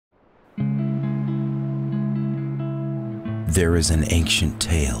There is an ancient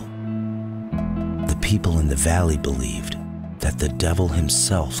tale. The people in the valley believed that the devil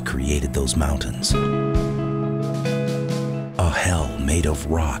himself created those mountains. A hell made of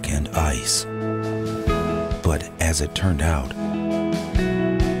rock and ice. But as it turned out,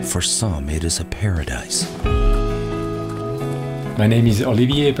 for some it is a paradise. My name is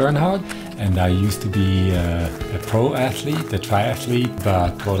Olivier Bernhard, and I used to be a pro athlete, a triathlete,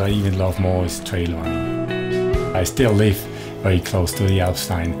 but what I even love more is trail running. I still live very close to the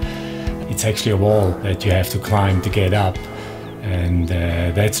Alpstein. It's actually a wall that you have to climb to get up, and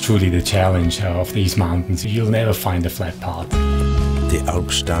that's truly the challenge of these mountains. You'll never find a flat path. The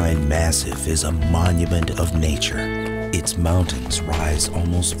Alpstein Massif is a monument of nature. Its mountains rise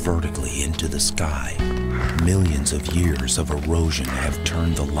almost vertically into the sky. Millions of years of erosion have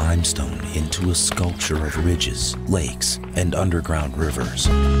turned the limestone into a sculpture of ridges, lakes, and underground rivers.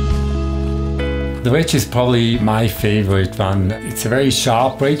 The ridge is probably my favorite one. It's a very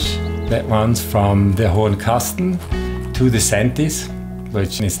sharp ridge that runs from the Hohenkasten to the Sentis,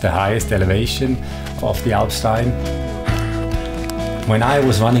 which is the highest elevation of the Alpstein. When I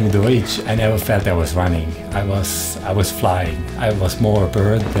was running the ridge, I never felt I was running. I was flying. I was more a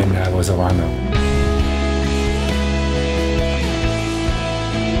bird than I was a runner.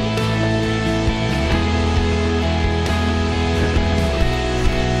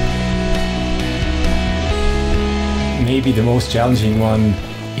 Maybe the most challenging one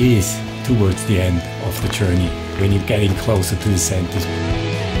is towards the end of the journey, when you're getting closer to the Sentis.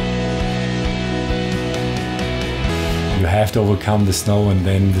 You have to overcome the snow, and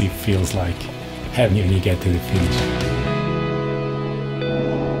then it feels like heaven when you get to the finish.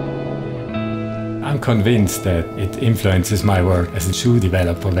 I'm convinced that it influences my work as a shoe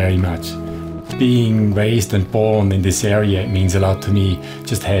developer very much. Being raised and born in this area means a lot to me,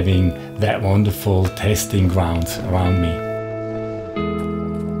 just having that wonderful testing ground around me.